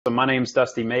So my name's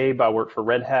Dusty Mabe. I work for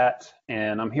Red Hat,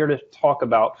 and I'm here to talk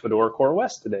about Fedora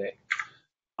CoreOS today.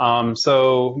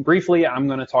 So briefly, I'm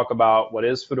going to talk about what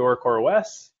is Fedora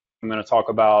CoreOS. I'm going to talk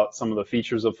about some of the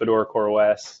features of Fedora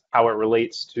CoreOS, how it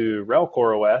relates to RHEL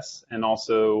CoreOS, and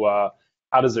also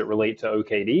how does it relate to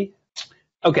OKD.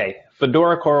 Okay,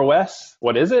 Fedora CoreOS,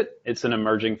 what is it? It's an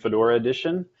emerging Fedora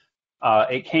edition.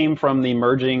 It came from the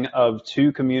merging of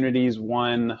two communities.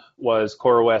 One was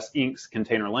CoreOS Inc.'s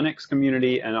Container Linux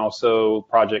community, and also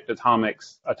Project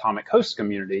Atomic's Atomic Host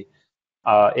community.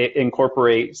 It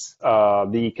incorporates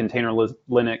the Container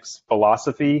Linux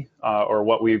philosophy, or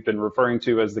what we've been referring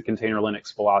to as the Container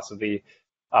Linux philosophy,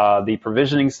 the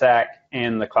provisioning stack,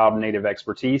 and the cloud native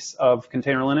expertise of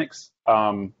Container Linux.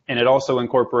 And it also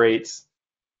incorporates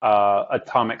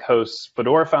Atomic Host's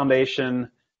Fedora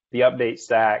Foundation, the update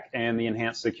stack, and the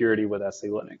enhanced security with SC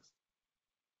Linux.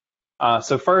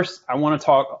 So first, I want to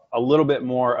talk a little bit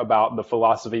more about the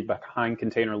philosophy behind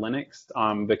Container Linux,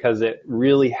 because it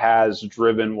really has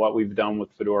driven what we've done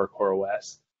with Fedora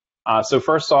CoreOS. So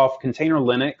first off, Container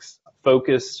Linux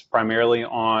focused primarily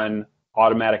on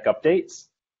automatic updates,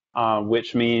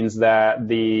 which means that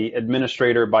the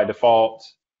administrator by default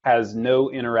has no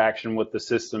interaction with the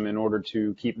system in order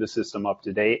to keep the system up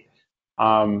to date.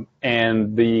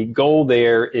 And the goal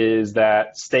there is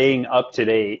that staying up to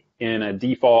date in a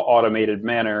default automated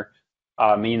manner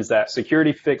means that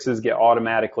security fixes get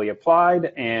automatically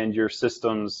applied and your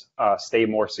systems stay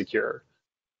more secure.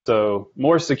 So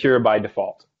more secure by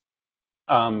default.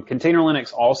 Container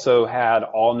Linux also had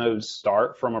all nodes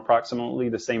start from approximately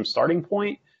the same starting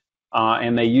point,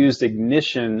 and they used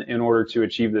Ignition in order to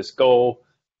achieve this goal.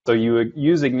 So you would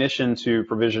use Ignition to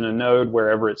provision a node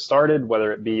wherever it started,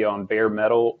 whether it be on bare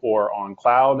metal or on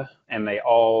cloud, and they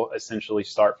all essentially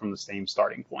start from the same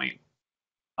starting point.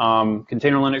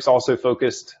 Container Linux also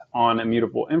focused on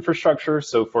immutable infrastructure.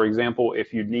 So for example,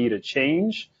 if you need a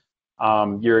change,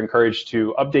 you're encouraged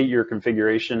to update your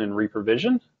configuration and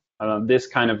reprovision. This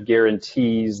kind of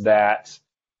guarantees that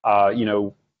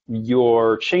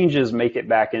your changes make it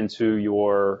back into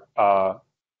your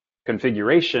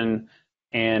configuration,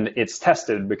 and it's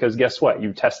tested, because guess what?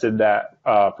 You tested that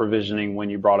provisioning when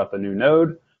you brought up a new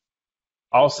node.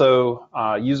 Also,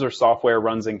 user software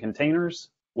runs in containers,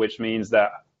 which means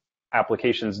that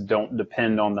applications don't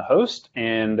depend on the host,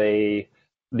 and the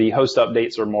host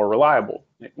updates are more reliable.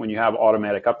 When you have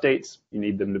automatic updates, you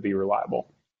need them to be reliable.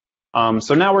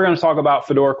 So now we're going to talk about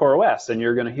Fedora CoreOS, and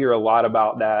you're going to hear a lot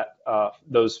about that,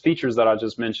 those features that I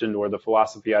just mentioned, or the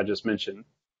philosophy I just mentioned.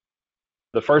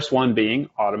 The first one being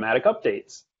automatic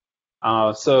updates.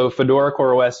 So Fedora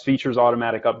CoreOS features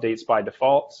automatic updates by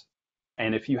default.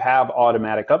 And if you have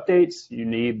automatic updates, you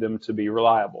need them to be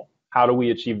reliable. How do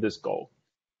we achieve this goal?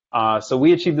 So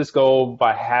we achieve this goal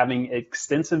by having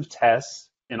extensive tests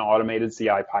in automated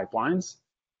CI pipelines.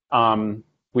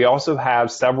 We also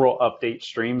have several update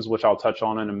streams, which I'll touch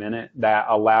on in a minute, that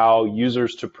allow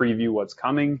users to preview what's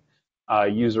coming.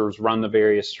 Users run the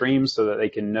various streams so that they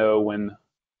can know when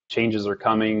changes are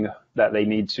coming that they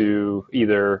need to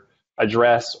either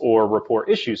address or report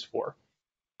issues for.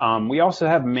 We also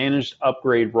have managed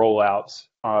upgrade rollouts.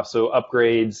 So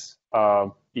upgrades,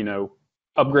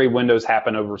 upgrade windows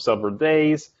happen over several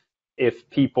days. If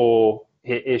people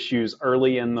hit issues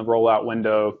early in the rollout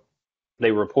window,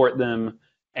 they report them,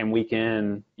 and we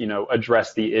can,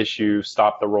 address the issue,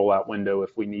 stop the rollout window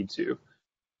if we need to.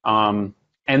 And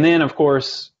then, of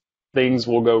course, things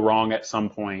will go wrong at some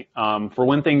point. For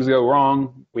when things go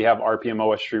wrong, we have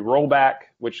RPM-OS tree rollback,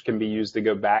 which can be used to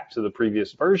go back to the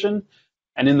previous version.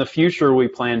 And in the future, we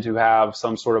plan to have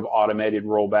some sort of automated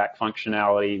rollback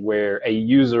functionality where a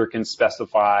user can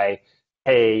specify,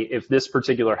 hey, if this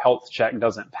particular health check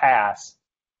doesn't pass,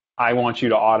 I want you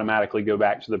to automatically go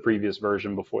back to the previous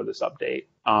version before this update.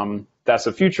 That's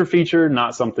a future feature,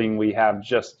 not something we have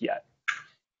just yet.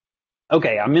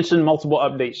 Okay, I mentioned multiple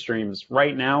update streams.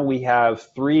 Right now, we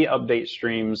have 3 update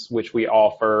streams which we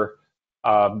offer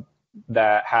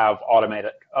that have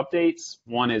automatic updates.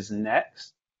 One is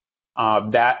Next.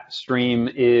 That stream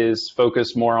is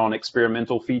focused more on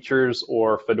experimental features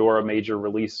or Fedora major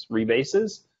release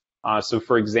rebases. So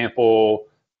for example,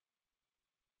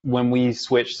 when we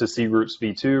switch to cgroups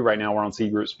v2, right now we're on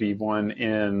cgroups v1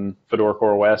 in Fedora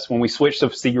CoreOS. When we switch to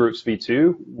cgroups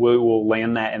v2, we will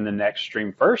land that in the Next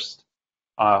stream first.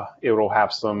 It'll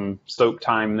have some soak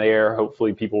time there.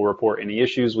 Hopefully people report any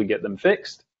issues, we get them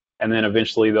fixed, and then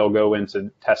eventually they'll go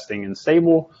into testing and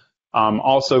stable.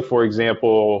 Also, for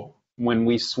example, when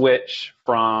we switch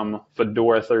from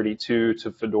Fedora 32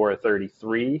 to Fedora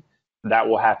 33, that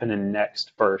will happen in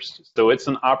Next first. So it's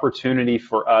an opportunity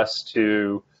for us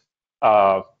to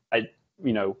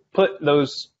put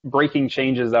those breaking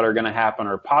changes that are going to happen,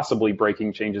 or possibly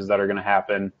breaking changes that are going to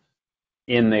happen,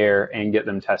 in there and get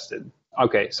them tested.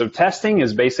 Okay, so testing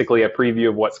is basically a preview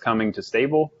of what's coming to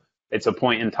stable. It's a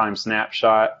point-in-time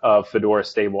snapshot of Fedora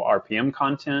stable RPM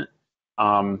content,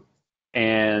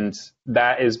 and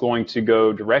that is going to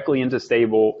go directly into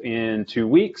stable in 2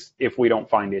 weeks if we don't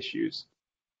find issues.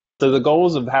 So the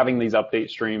goals of having these update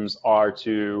streams are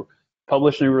to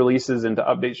publish new releases into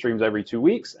update streams every 2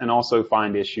 weeks, and also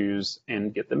find issues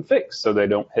and get them fixed so they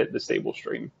don't hit the stable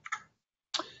stream.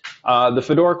 The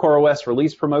Fedora CoreOS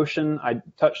release promotion, I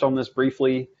touched on this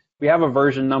briefly. We have a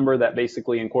version number that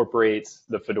basically incorporates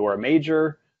the Fedora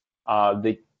major,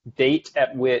 the date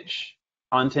at which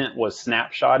content was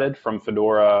snapshotted from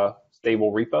Fedora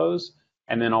stable repos,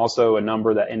 and then also a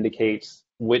number that indicates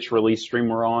which release stream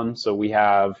we're on. So we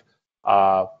have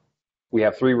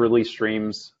 3 release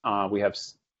streams. We have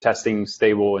testing,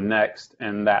 stable, and next,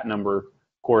 and that number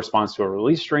corresponds to a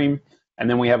release stream. And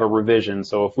then we have a revision.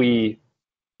 So if we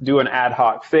do an ad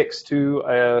hoc fix to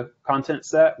a content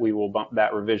set, we will bump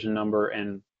that revision number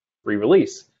and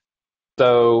re-release.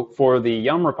 So for the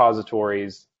Yum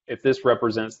repositories, if this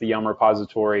represents the Yum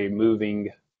repository moving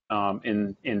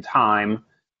in time,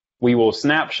 we will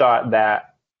snapshot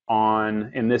that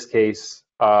on, in this case,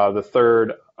 the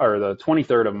 3rd or the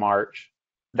 23rd of March.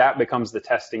 That becomes the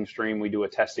testing stream. We do a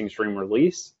testing stream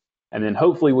release, and then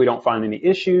hopefully we don't find any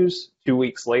issues. 2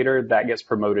 weeks later, that gets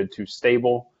promoted to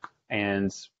stable,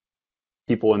 and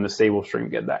people in the stable stream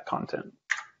get that content.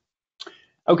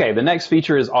 Okay, the next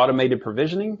feature is automated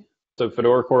provisioning. So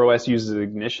Fedora CoreOS uses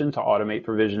Ignition to automate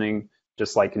provisioning,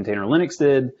 just like Container Linux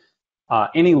did.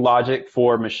 Any logic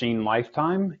for machine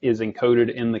lifetime is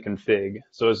encoded in the config.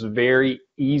 So it's very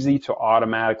easy to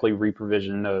automatically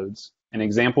reprovision nodes. An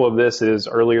example of this is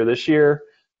earlier this year,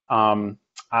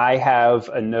 I have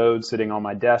a node sitting on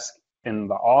my desk in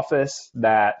the office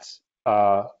that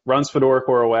runs Fedora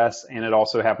CoreOS, and it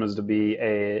also happens to be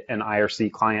an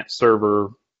IRC client server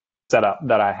setup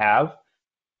that I have.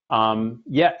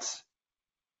 Yet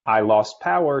I lost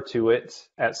power to it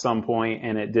at some point,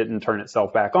 and it didn't turn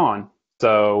itself back on.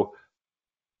 So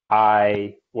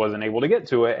I wasn't able to get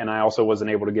to it, and I also wasn't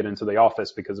able to get into the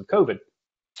office because of COVID.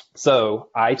 So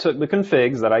I took the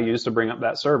configs that I used to bring up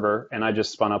that server, and I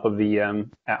just spun up a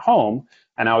VM at home,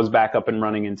 and I was back up and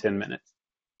running in 10 minutes.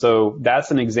 So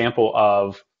that's an example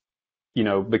of,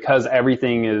 because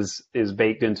everything is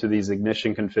baked into these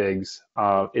Ignition configs,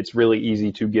 it's really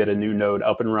easy to get a new node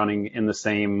up and running in the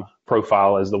same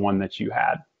profile as the one that you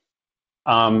had.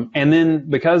 And then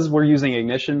because we're using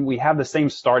Ignition, we have the same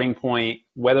starting point,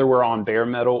 whether we're on bare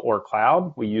metal or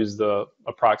cloud. We use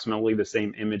approximately the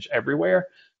same image everywhere.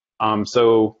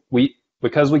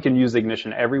 Because we can use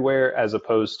Ignition everywhere as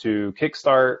opposed to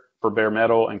Kickstart for bare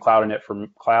metal and Cloud Init for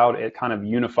cloud, it kind of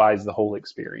unifies the whole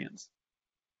experience.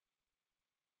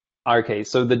 Okay,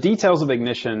 so the details of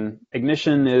Ignition.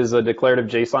 Ignition is a declarative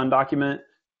JSON document.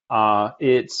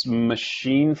 It's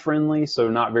machine friendly, so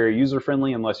not very user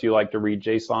friendly unless you like to read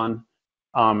JSON.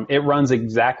 It runs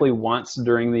exactly once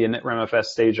during the initramfs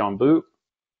stage on boot.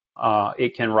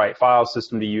 It can write files,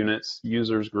 system to units,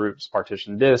 users, groups,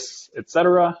 partition disks,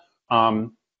 etc.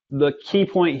 The key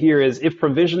point here is if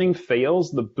provisioning fails,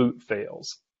 the boot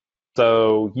fails.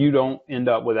 So you don't end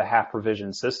up with a half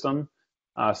provisioned system.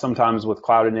 Sometimes with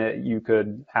Cloud Init, you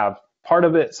could have part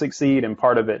of it succeed and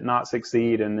part of it not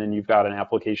succeed, and then you've got an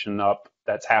application up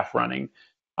that's half running.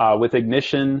 With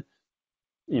Ignition,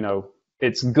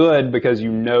 it's good because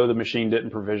the machine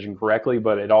didn't provision correctly,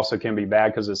 but it also can be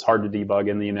bad because it's hard to debug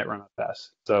in the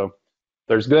initramfs. So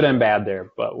there's good and bad there,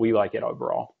 but we like it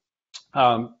overall.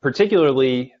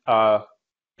 Particularly,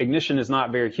 Ignition is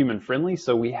not very human friendly,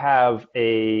 so we have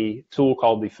a tool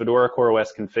called the Fedora CoreOS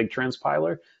config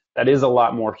transpiler that is a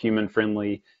lot more human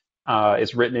friendly.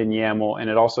 It's written in YAML, and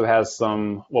it also has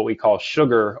some what we call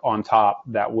sugar on top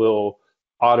that will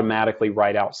automatically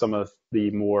write out some of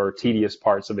the more tedious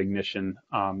parts of Ignition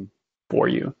for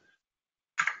you.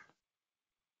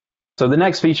 So the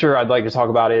next feature I'd like to talk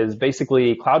about is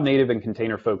basically cloud native and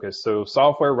container focused. So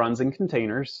software runs in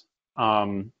containers,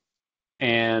 and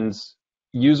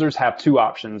users have 2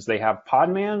 options. They have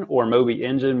Podman or Mabe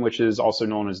Engine, which is also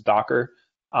known as Docker.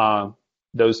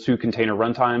 Those 2 container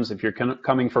runtimes, if you're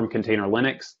coming from Container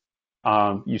Linux,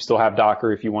 you still have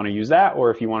Docker if you want to use that,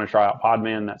 or if you want to try out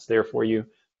Podman, that's there for you.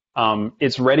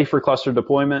 It's ready for cluster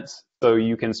deployments, so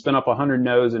you can spin up 100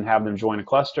 nodes and have them join a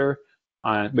cluster.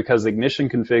 Because Ignition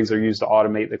configs are used to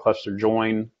automate the cluster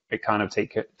join, it kind of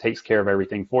takes care of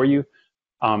everything for you.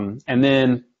 And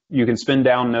then you can spin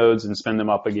down nodes and spin them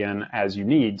up again as you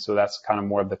need, so that's kind of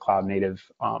more of the cloud native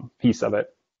piece of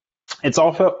it. It's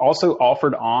also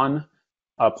offered on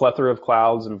a plethora of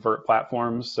clouds and vert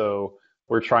platforms. So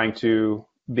we're trying to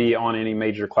be on any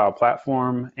major cloud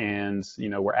platform, and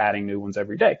we're adding new ones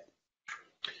every day.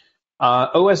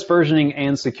 OS versioning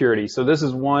and security. So this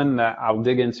is one that I'll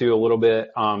dig into a little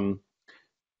bit.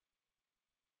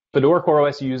 Fedora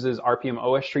CoreOS uses RPM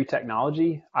OS tree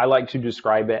technology. I like to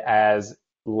describe it as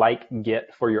like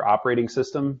Git for your operating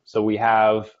system. So we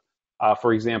have,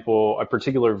 for example, a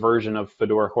particular version of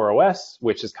Fedora CoreOS,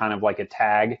 which is kind of like a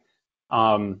tag.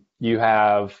 You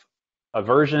have a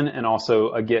version and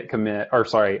also a Git commit, or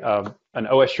sorry, an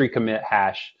OS tree commit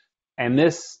hash. And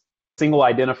this single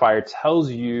identifier tells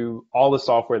you all the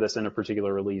software that's in a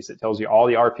particular release. It tells you all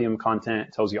the RPM content,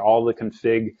 it tells you all the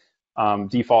config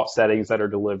default settings that are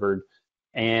delivered.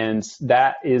 And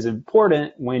that is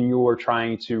important when you're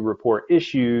trying to report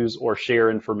issues or share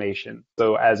information.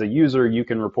 So as a user, you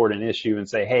can report an issue and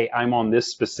say, hey, I'm on this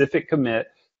specific commit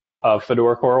of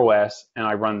Fedora CoreOS, and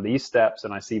I run these steps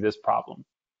and I see this problem.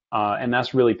 And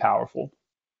that's really powerful.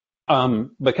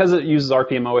 Because it uses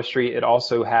RPM OS tree, it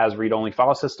also has read-only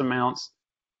file system mounts,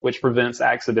 which prevents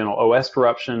accidental OS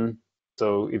corruption.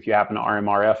 So if you happen to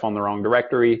RMRF on the wrong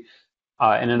directory,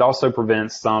 and it also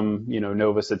prevents some,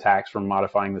 Novus attacks from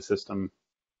modifying the system.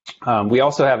 We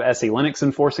also have SE Linux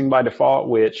enforcing by default,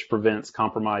 which prevents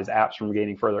compromised apps from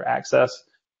gaining further access,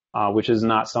 which is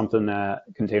not something that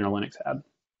Container Linux had.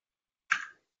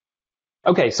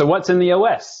 Okay, so what's in the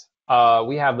OS?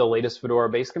 We have the latest Fedora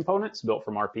base components built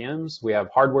from RPMs. We have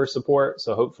hardware support,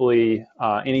 so hopefully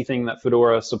anything that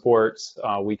Fedora supports,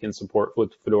 we can support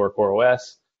with Fedora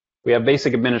CoreOS. We have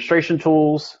basic administration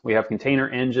tools, we have container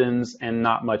engines, and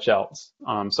not much else.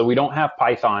 So we don't have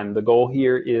Python. The goal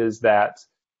here is that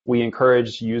we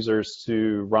encourage users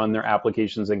to run their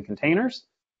applications in containers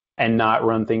and not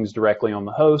run things directly on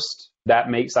the host. That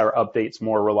makes our updates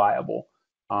more reliable.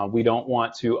 We don't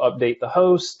want to update the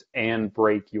host and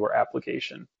break your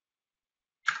application.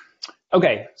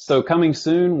 Okay, so coming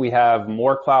soon, we have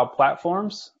more cloud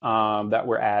platforms that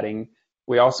we're adding.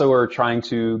 We also are trying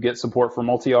to get support for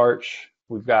multi-arch.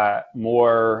 We've got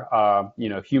more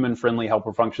human-friendly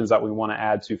helper functions that we want to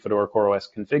add to Fedora CoreOS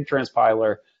config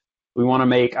transpiler. We want to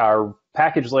make our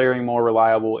package layering more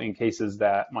reliable in cases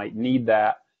that might need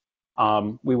that.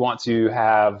 We want to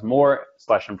have more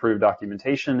 / improved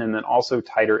documentation, and then also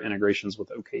tighter integrations with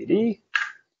OKD.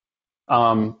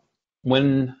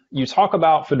 When you talk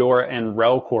about Fedora and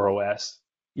RHEL CoreOS,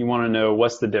 you want to know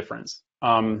what's the difference.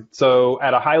 So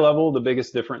at a high level, the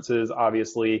biggest difference is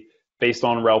obviously based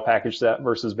on RHEL package set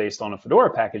versus based on a Fedora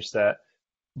package set.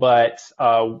 But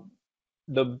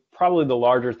probably the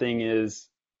larger thing is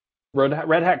Red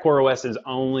Hat CoreOS is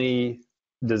only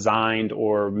designed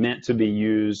or meant to be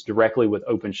used directly with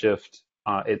OpenShift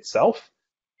itself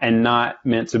and not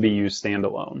meant to be used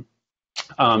standalone.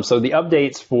 So the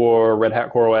updates for Red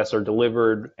Hat CoreOS are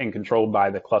delivered and controlled by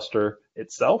the cluster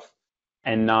itself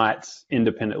and not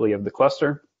independently of the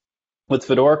cluster. With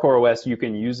Fedora CoreOS, you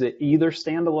can use it either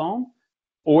standalone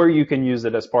or you can use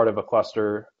it as part of a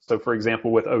cluster. So for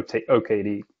example, with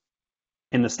OKD.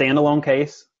 In the standalone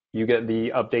case, you get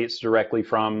the updates directly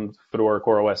from Fedora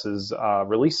CoreOS's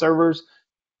release servers.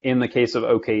 In the case of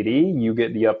OKD, you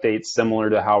get the updates similar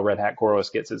to how Red Hat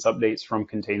CoreOS gets its updates from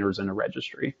containers in a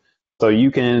registry. So you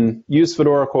can use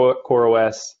Fedora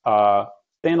CoreOS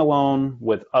standalone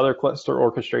with other cluster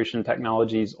orchestration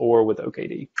technologies or with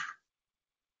OKD.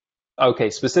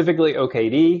 Okay, specifically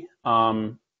OKD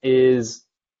is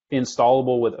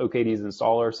installable with OKD's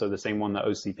installer, so the same one that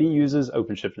OCP uses,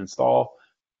 OpenShift install.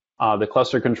 The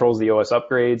cluster controls the OS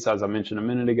upgrades, as I mentioned a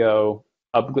minute ago.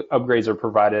 Upgrades are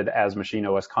provided as machine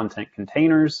OS content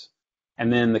containers,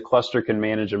 and then the cluster can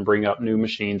manage and bring up new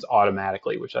machines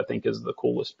automatically, which I think is the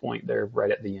coolest point there right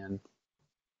at the end.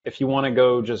 If you want to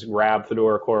go just grab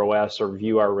Fedora CoreOS or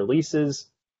view our releases,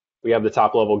 we have the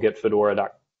top level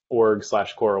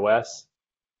getfedora.org/CoreOS.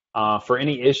 For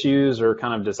any issues or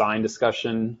kind of design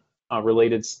discussion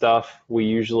related stuff, we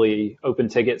usually open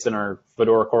tickets in our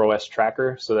Fedora CoreOS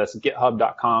tracker. So that's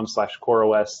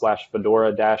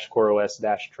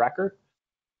github.com/CoreOS/Fedora-CoreOS-tracker.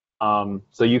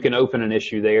 So you can open an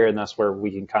issue there, and that's where we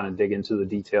can kind of dig into the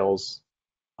details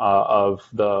of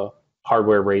the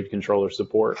hardware RAID controller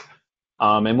support.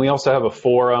 And we also have a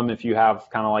forum if you have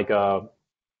kind of like a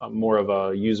more of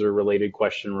a user related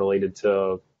question related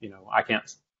to,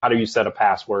 how do you set a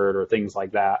password or things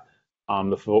like that.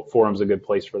 The forum's a good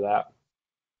place for that.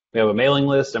 We have a mailing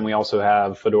list, and we also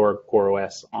have Fedora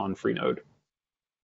CoreOS on Freenode.